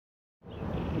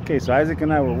Okay, so Isaac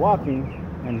and I were walking,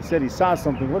 and he said he saw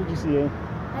something. What did you see, eh?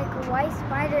 Like a white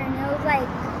spider, and it was like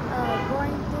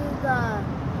going through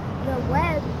the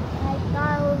web. And I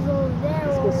thought it was over there.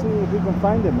 Let's go see if we can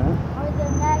find it, man. Or the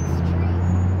next tree.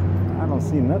 I don't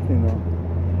see nothing though.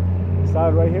 Saw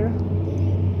it right here?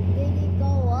 Did he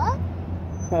go up?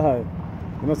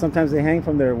 You know, sometimes they hang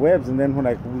from their webs, and then when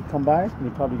we come by, he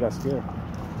probably got scared.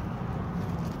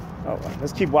 Oh,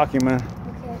 let's keep walking, man.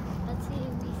 Okay, let's see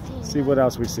if we see. See what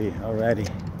else we see. Alrighty.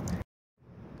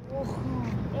 Oh,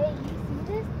 hey, you see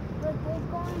this? Look, there's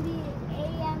going to be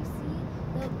AMC,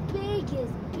 the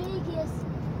biggest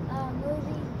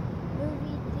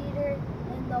movie theater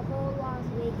in the whole Las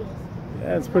Vegas.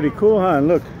 Yeah, it's pretty cool, huh? And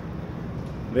look,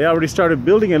 they already started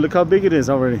building it. Look how big it is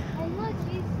already. And look,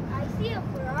 I see a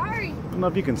Ferrari. I don't know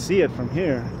if you can see it from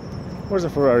here. Where's a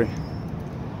Ferrari?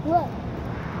 Look,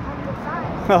 on the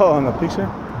side. Oh, on the picture?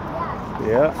 Yeah.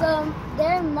 Yeah. So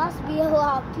there must be a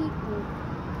lot of people.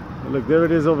 Look, there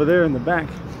it is over there in the back.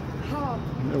 Oh.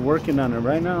 They're working on it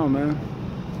right now, man.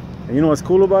 And you know what's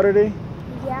cool about it, eh?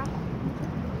 Yeah.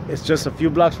 It's just a few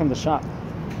blocks from the shop.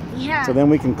 Yeah. So then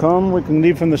we can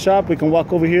leave from the shop, we can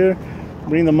walk over here,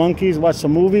 bring the monkeys, watch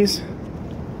some movies.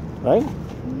 Right?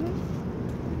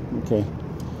 Mm-hmm. Okay.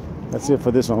 That's it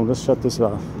for this one. Let's shut this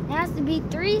off. It has to be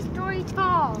 3 stories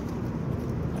tall.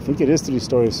 I think it is 3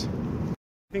 stories.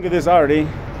 Think of this already. Is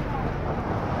this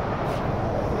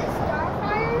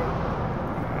Starfire?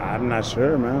 I'm not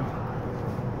sure, man.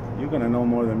 You're gonna know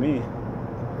more than me.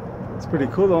 It's pretty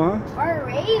cool though, huh? Or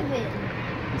Raven?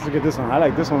 Let's look at this one. I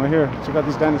like this one right here. Check out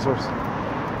these dinosaurs. Oh,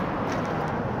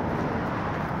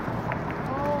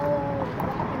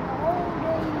 back in the old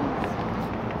days.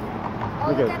 Oh,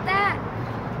 Look look at at that.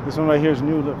 This one right here is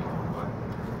new. Look.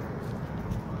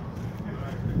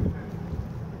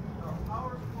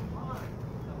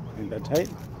 Ain't that tight?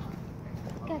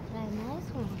 Look at that nice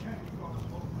one.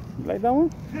 You like that one?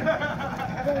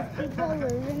 Does people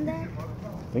live in there?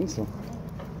 I think so.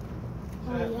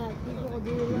 Oh yeah, people do.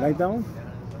 You like that one?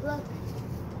 Look.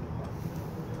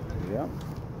 Yeah.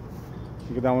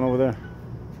 Look at that one over there.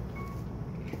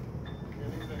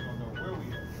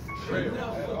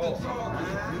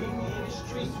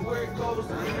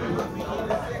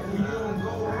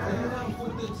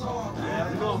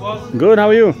 Good, how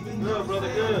are you? Good, brother,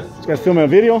 good. You guys filming a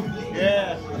video?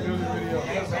 Yeah.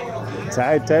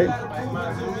 Tight. What's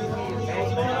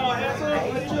going on,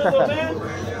 handsome?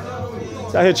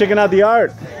 It's out here checking out the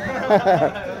art.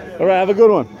 All right, have a good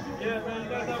one. Yeah, man, you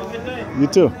guys have a good day. You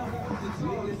too.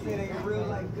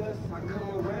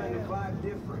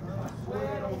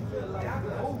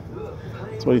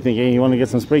 So what do you think? Hey, you want to get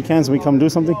some spray cans and we come do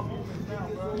something?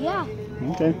 Yeah.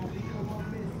 Okay.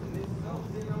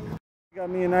 Got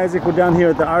me and Isaac. We're down here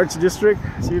at the Arts District.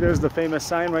 See, there's the famous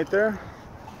sign right there.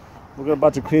 We're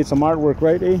about to create some artwork,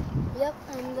 right, eh? Yep,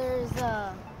 and there's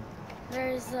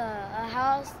a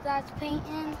house that's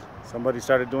painting. Somebody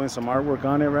started doing some artwork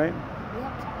on it, right?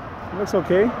 Yep. It looks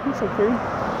okay. Looks okay.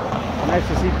 Nice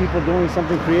to see people doing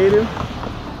something creative.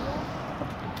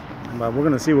 But we're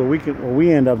gonna see what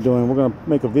we end up doing. We're gonna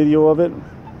make a video of it,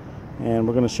 and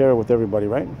we're gonna share it with everybody,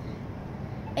 right?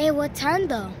 Hey, what time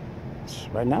though?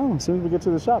 Right now, as soon as we get to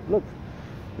the shop. Look,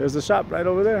 there's the shop right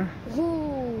over there.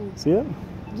 Ooh. See it?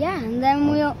 Yeah, and then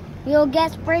we'll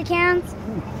get spray cans.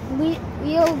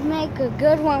 We'll make a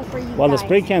good one for you Well, guys. the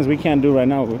spray cans we can't do right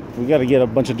now. We got to get a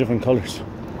bunch of different colors.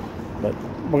 But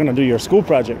we're gonna do your school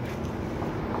project.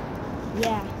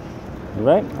 Yeah. You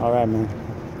right? All right, man.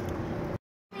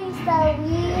 Things that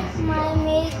we might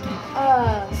make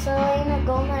Selena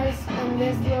Gomez and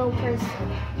this little person.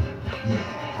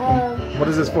 What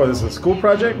is this for? This is a school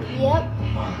project? Yep.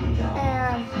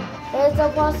 And there's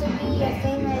supposed to be a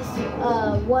famous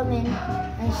woman,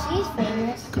 and she's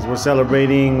famous. Because we're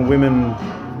celebrating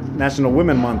National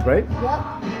Women Month, right?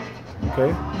 Yep.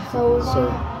 Okay. So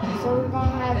we're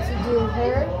gonna have to do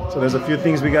her. So there's a few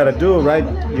things we gotta do, right?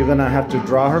 You're gonna have to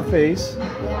draw her face,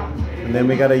 Yeah. and then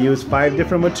we gotta use 5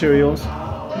 different materials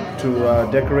to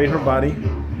decorate her body.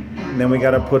 And then we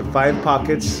gotta put 5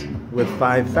 pockets with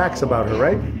 5 facts about her,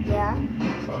 right? Yeah.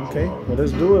 Okay, well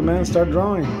let's do it, man. Start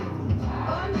drawing.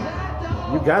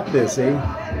 You got this, eh?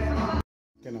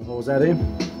 What was that, eh?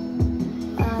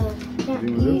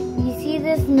 You see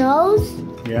this nose?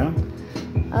 Yeah.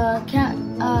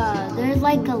 There's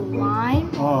like a line.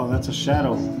 Oh, that's a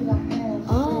shadow.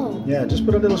 Oh. Yeah, just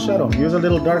put a little shadow. Use a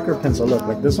little darker pencil. Look,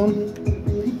 like this one.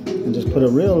 And just put a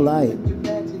real light.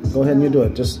 Go ahead and you do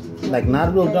it. Just like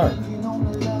not real dark.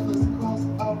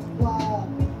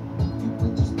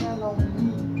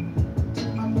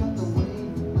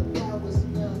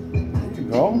 There you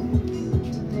go.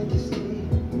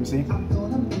 Let me see.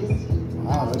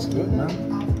 Wow, that's good, man.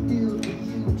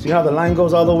 See how the line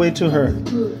goes all the way to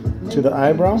the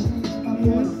eyebrow?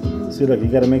 See, look, you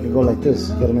gotta make it go like this.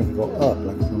 You gotta make it go up,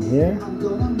 like from here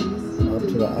up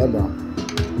to the eyebrow.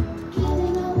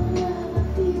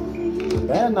 Not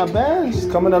bad, not bad. She's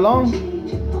coming along.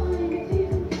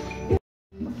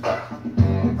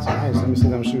 It's nice. Let me see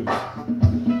them shoes.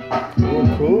 Cool,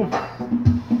 cool.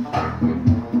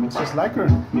 It's just like her.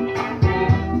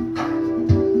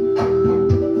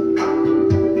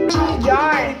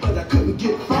 Yarn.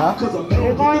 Huh?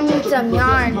 You're going to need some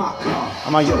yarn.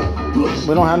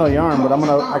 We don't have no yarn, but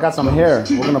I got some hair.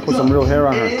 We're gonna put some real hair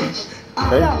on her.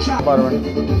 Okay?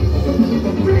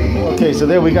 Okay, so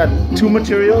there we got two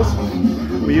materials.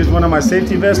 We used one of my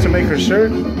safety vests to make her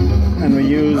shirt, and we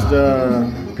used a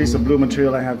piece of blue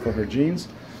material I had for her jeans.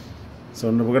 So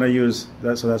we're gonna use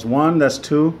that. So that's one, that's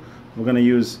two. We're gonna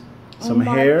use some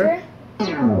hair.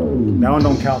 That one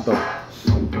don't count though.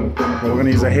 But we're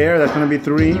gonna use a hair. That's gonna be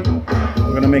three.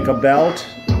 We're gonna make a belt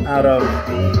out of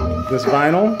this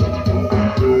vinyl.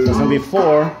 So it's gonna be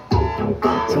four.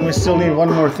 So we still need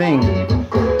one more thing.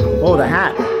 Oh, the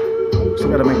hat.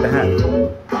 Still gotta make the hat,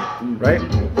 right?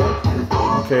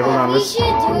 Okay, hold on. We should do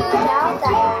without the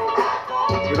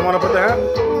hat. You don't want to put the hat? No.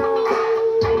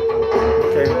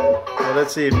 Okay. Well,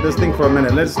 let's see this thing for a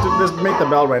minute. Let's make the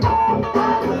belt right now.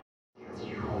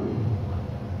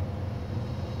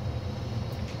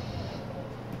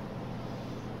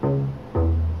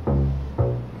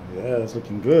 Yeah, it's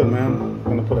looking good, man. I'm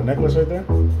gonna put a necklace right there.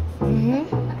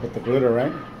 Put the glitter,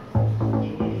 right?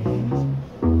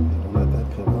 Don't let that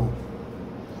come off.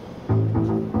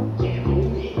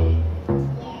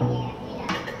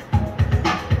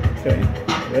 Okay,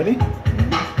 ready?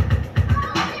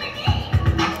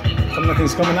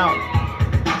 Nothing's coming out.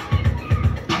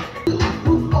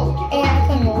 And I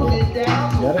can move it.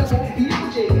 Got it?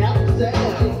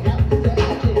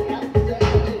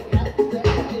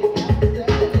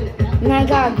 And I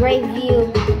got a great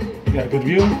view. You got a good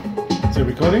view? Is it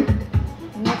recording?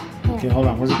 Okay, hold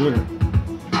on. Where's the glitter?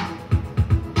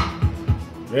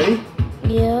 Ready?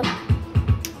 Yep.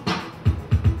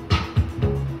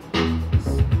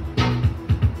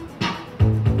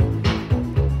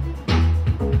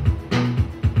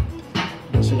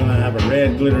 So you're gonna have a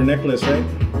red glitter necklace, right?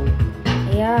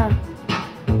 Yeah.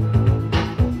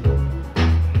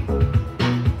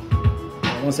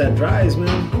 Once that dries,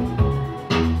 man.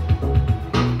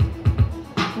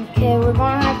 Okay, we're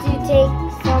gonna have to take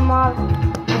some off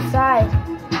the side.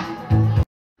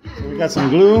 So we got some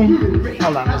glue.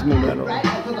 Hold on, let's move that over.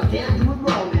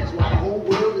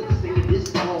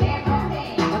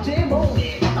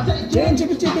 Jam,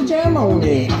 chicken, chicken, jam on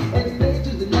it.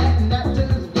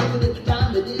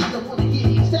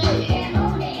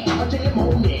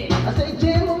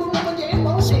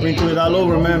 Sprinkle it all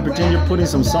over, man. Pretend you're putting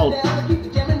some salt. There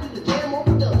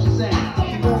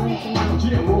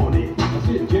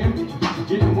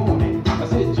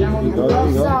you go, there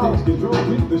you go.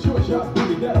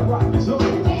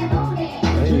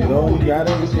 There you go, you got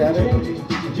it, you got it.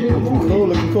 Looking cool,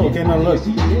 looking cool. Okay, now look.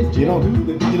 You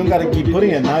don't gotta keep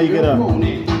putting it. Now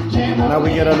we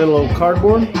get a little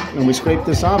cardboard and we scrape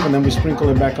this off and then we sprinkle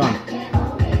it back on.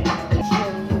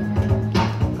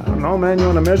 I don't know, man, you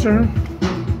wanna measure her?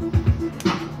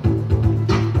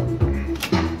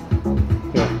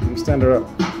 Here, let me stand her up.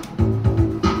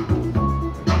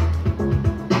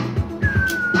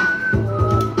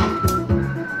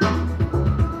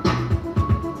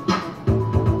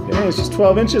 Okay, it's just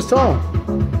 12 inches tall.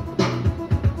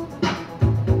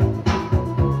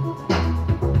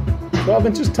 12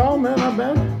 inches tall, man, not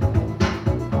bad.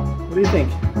 What do you think?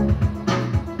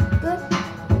 Good.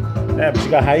 Yeah, but she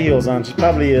got high heels on. She's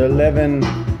probably 11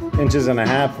 inches and a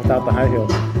half without the high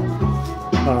heels.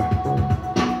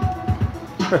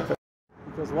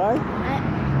 Because why?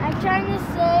 I'm trying to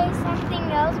say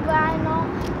something else, but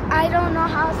I don't know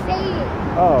how to say it.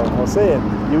 Oh, well, say it.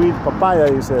 You eat papaya,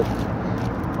 you said.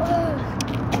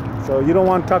 So you don't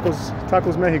want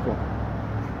tacos Mexico?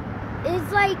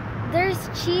 It's like there's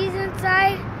cheese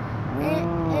inside,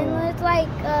 and it's like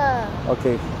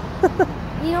Okay.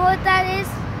 you know what that is?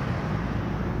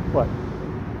 What?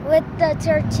 With the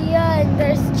tortilla and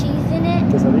there's cheese in it.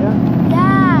 Quesadilla?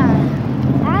 Yeah,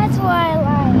 that's what I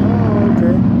like. Oh,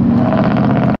 okay.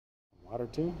 Water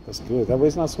too? That's good. That way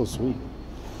it's not so sweet.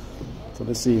 So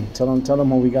let's see. Tell them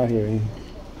what we got here. Eh?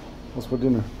 What's for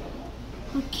dinner?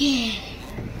 Okay.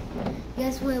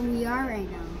 Guess where we are right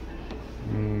now?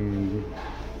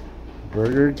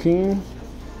 Burger King.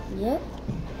 Yep.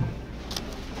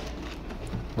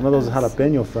 One of those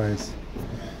jalapeno fries.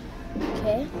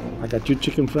 Okay. I got 2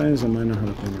 chicken fries and mine are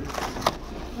jalapeno.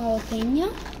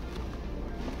 Jalapeno?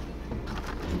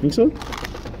 Think so?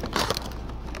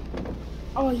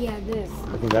 Oh yeah, this.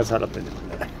 I think that's how to print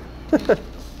it.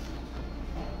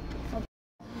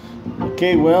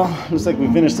 Okay, well, looks like we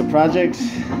finished the project.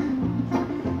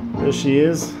 There she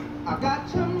is,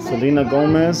 Selena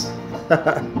Gomez.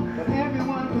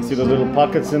 See those little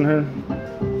pockets in her?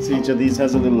 See, each of these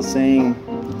has a little saying.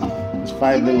 There's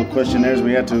 5 little questionnaires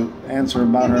we had to answer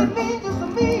about her.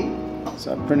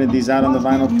 So I printed these out on the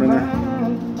vinyl printer.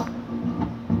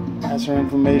 That's her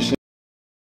information.